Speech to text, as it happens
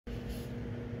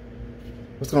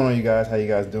What's going on, you guys? How you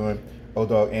guys doing?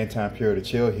 Dogg, Anti-Imperial, the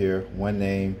Chill here. One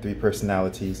name, three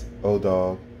personalities.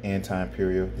 Dogg,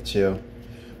 Anti-Imperial, the Chill.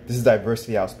 This is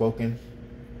Diversity Outspoken.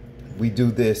 We do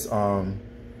this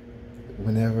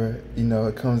whenever,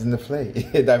 it comes into play.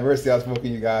 Diversity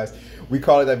Outspoken, you guys. We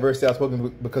call it Diversity Outspoken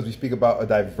because we speak about a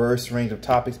diverse range of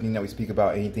topics, meaning that we speak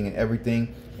about anything and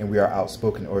everything, and we are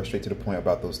outspoken or straight to the point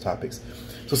about those topics.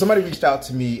 So somebody reached out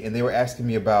to me and they were asking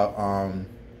me about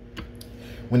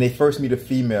when they first meet a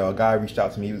female. A guy reached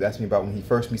out to me. He was asking me about when he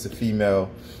first meets a female,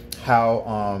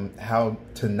 how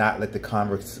to not let the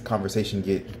conversation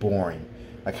get boring.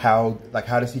 Like how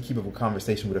does he keep up a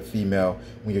conversation with a female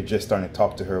when you're just starting to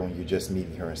talk to her, when you're just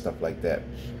meeting her and stuff like that.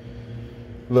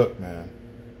 Look, man.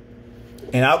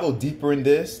 And I'll go deeper in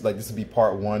this. Like, this will be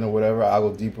part one or whatever. I'll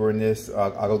go deeper in this.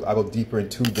 I'll go deeper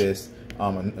into this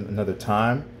another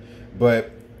time.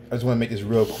 But I just want to make this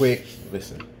real quick.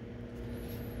 Listen.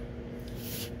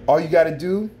 All you got to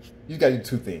do, you got to do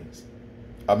two things.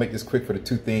 I'll make this quick for the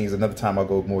two things. Another time I'll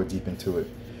go more deep into it.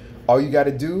 All you got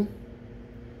to do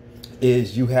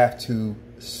is you have to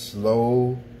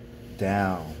slow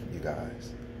down, you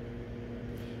guys.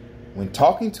 When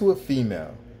talking to a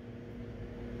female,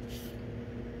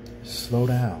 slow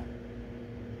down.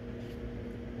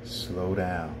 Slow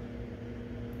down.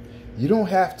 You don't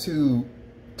have to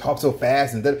talk so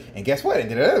fast and guess what?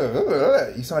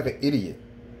 You sound like an idiot.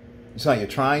 You sound like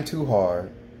you're trying too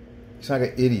hard. You sound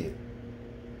like an idiot.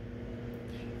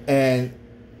 And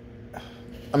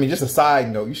I mean, just a side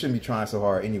note, you shouldn't be trying so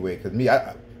hard anyway. Because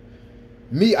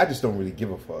I just don't really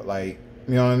give a fuck. Like,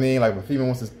 you know what I mean? Like, if a female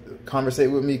wants to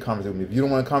conversate with me, conversate with me. If you don't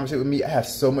want to conversate with me, I have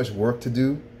so much work to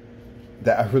do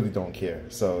that I really don't care.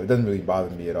 So it doesn't really bother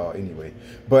me at all anyway.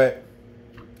 But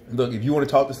look, if you want to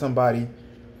talk to somebody,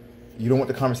 you don't want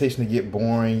the conversation to get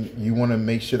boring. You want to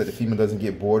make sure that the female doesn't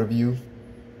get bored of you.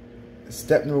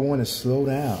 Step number one is slow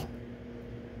down.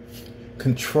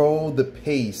 Control the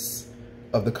pace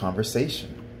of the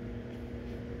conversation.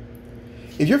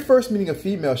 If you're first meeting a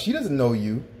female, she doesn't know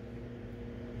you.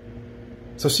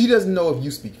 So she doesn't know if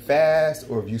you speak fast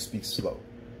or if you speak slow.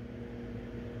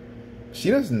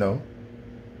 She doesn't know.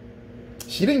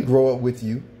 She didn't grow up with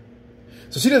you.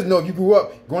 So she doesn't know if you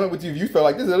growing up with you, if you felt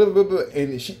like this,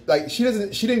 and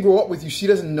she didn't grow up with you. She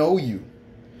doesn't know you.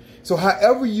 So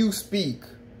however you speak,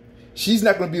 she's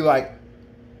not going to be like,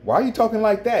 why are you talking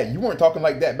like that? You weren't talking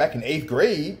like that back in 8th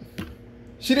grade.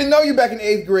 She didn't know you back in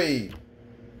 8th grade.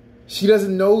 She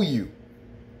doesn't know you.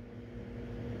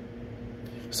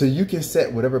 So you can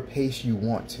set whatever pace you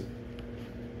want to.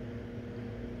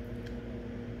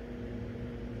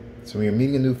 So when you're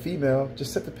meeting a new female,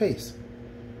 just set the pace.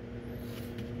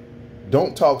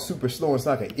 Don't talk super slow and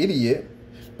sound like an idiot.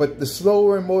 But the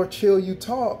slower and more chill you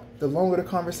talk, the longer the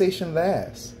conversation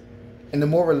lasts. And the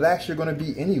more relaxed you're going to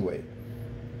be anyway.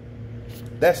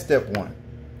 That's step one.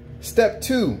 Step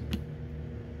two.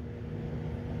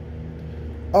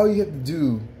 All you have to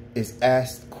do is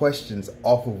ask questions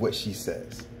off of what she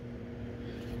says.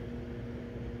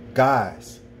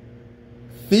 Guys,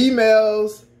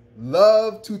 females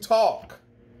love to talk.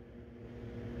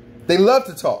 They love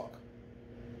to talk.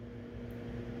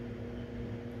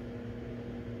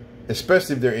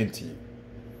 Especially if they're into you.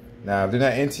 Now, if they're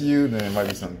not into you, then it might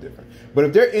be something different. But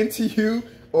if they're into you,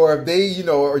 or if they,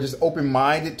 are just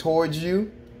open-minded towards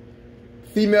you,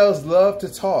 females love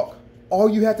to talk. All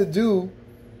you have to do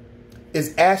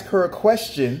is ask her a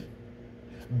question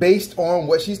based on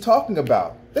what she's talking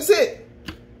about. That's it.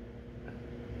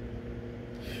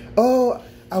 Oh,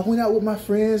 I went out with my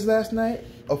friends last night.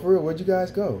 Oh, for real, where'd you guys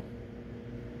go?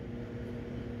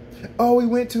 Oh, we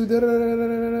went to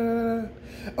da-da-da-da-da-da-da.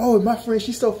 Oh, my friend,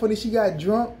 she's so funny, she got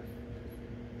drunk.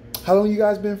 How long you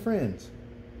guys been friends?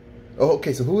 Oh,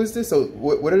 okay, so who is this? So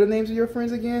what are the names of your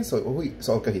friends again? So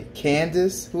okay,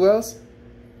 Candace, who else?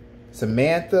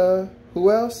 Samantha,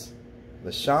 who else?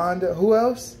 LaShonda, who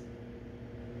else?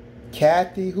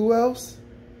 Kathy, who else?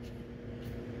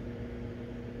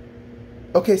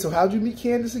 Okay, so how'd you meet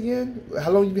Candace again?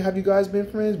 How long have you guys been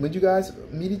friends? When did you guys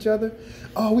meet each other?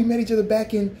 Oh, we met each other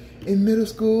back in middle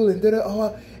school and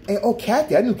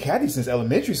Kathy, I knew Kathy since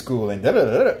elementary school and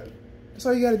That's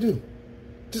all you gotta do.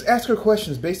 Just ask her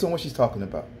questions based on what she's talking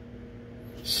about.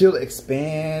 She'll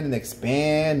expand and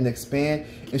expand and expand,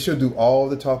 and she'll do all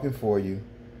the talking for you.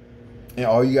 And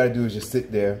all you got to do is just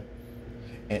sit there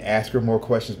and ask her more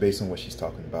questions based on what she's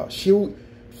talking about.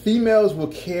 Females will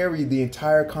carry the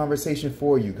entire conversation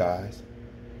for you guys.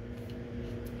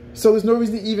 So there's no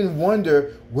reason to even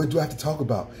wonder, what do I have to talk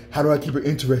about? How do I keep her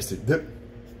interested?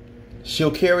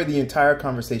 She'll carry the entire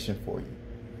conversation for you.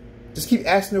 Just keep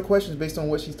asking her questions based on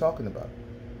what she's talking about.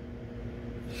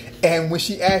 And when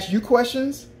she asks you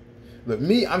questions, look,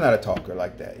 me, I'm not a talker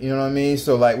like that. You know what I mean?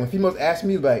 So like when females ask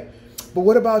me like, but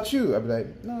what about you? I'd be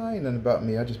like, no, ain't nothing about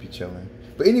me. I'll just be chilling.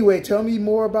 But anyway, tell me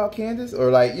more about Candace,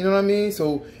 or like, you know what I mean?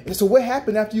 So what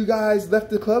happened after you guys left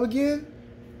the club again?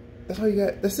 That's all you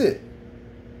got. That's it.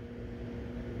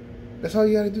 That's all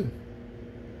you got to do.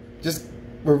 Just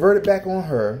revert it back on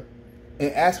her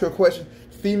and ask her a question.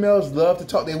 Females love to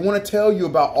talk. They want to tell you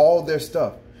about all their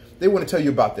stuff. They want to tell you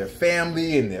about their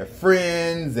family and their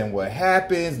friends and what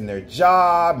happens and their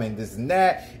job and this and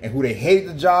that and who they hate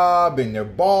at the job and their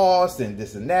boss and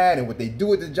this and that and what they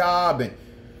do at the job. And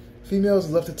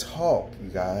females love to talk, you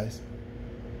guys.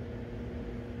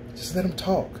 Just let them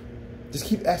talk. Just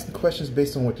keep asking questions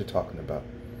based on what they're talking about.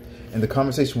 And the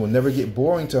conversation will never get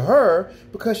boring to her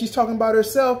because she's talking about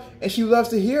herself and she loves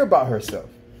to hear about herself.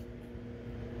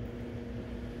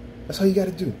 That's all you got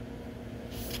to do.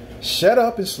 Shut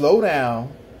up and slow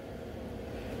down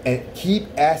and keep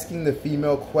asking the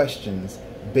female questions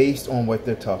based on what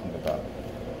they're talking about.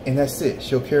 And that's it.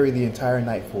 She'll carry the entire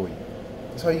night for you.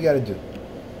 That's all you got to do.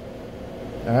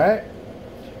 All right?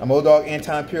 I'm O-Dogg,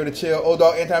 Anti-Imperial, the Chill.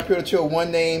 O-Dogg, Anti-Imperial, the Chill.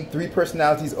 One name, 3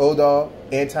 personalities. O-Dogg,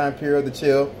 Anti-Imperial, the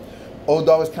Chill.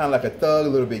 O-Dogg is kind of like a thug, a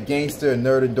little bit gangster, a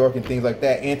nerd, and dork, and things like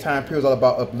that. Anti-Imperial is all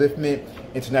about upliftment,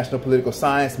 international political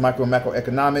science, micro and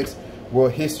macroeconomics,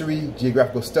 world history,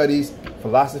 geographical studies,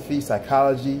 philosophy,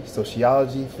 psychology,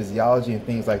 sociology, physiology, and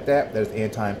things like that. That is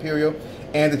Anti-Imperial.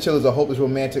 And the Chill is a hopeless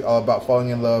romantic, all about falling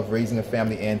in love, raising a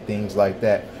family, and things like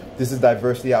that. This is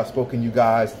Diversity Outspoken, you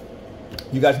guys.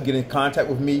 You guys can get in contact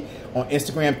with me on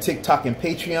Instagram, TikTok, and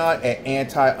Patreon at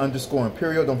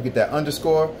anti_imperial. Don't forget that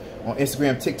underscore. On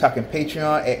Instagram, TikTok, and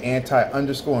Patreon at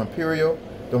anti_imperial.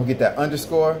 Don't forget that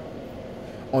underscore.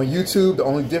 On YouTube, the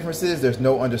only difference is there's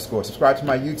no underscore. Subscribe to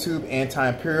my YouTube,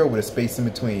 Anti-Imperial, with a space in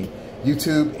between.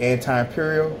 YouTube,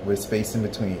 Anti-Imperial, with a space in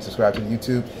between. Subscribe to the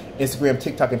YouTube, Instagram,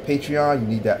 TikTok, and Patreon. You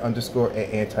need that underscore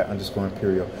at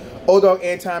anti_imperial. O-Dogg,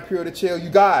 Anti-Imperial, the Chill. You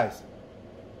guys,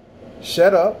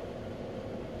 shut up,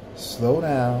 slow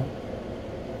down,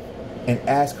 and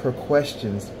ask her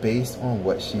questions based on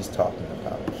what she's talking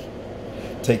about.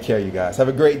 Take care, you guys. Have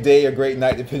a great day or great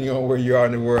night, depending on where you are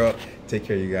in the world. Take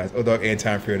care, you guys. O-Dogg,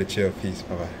 Anti-Imperial, the Chill. Peace.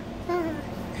 Bye-bye.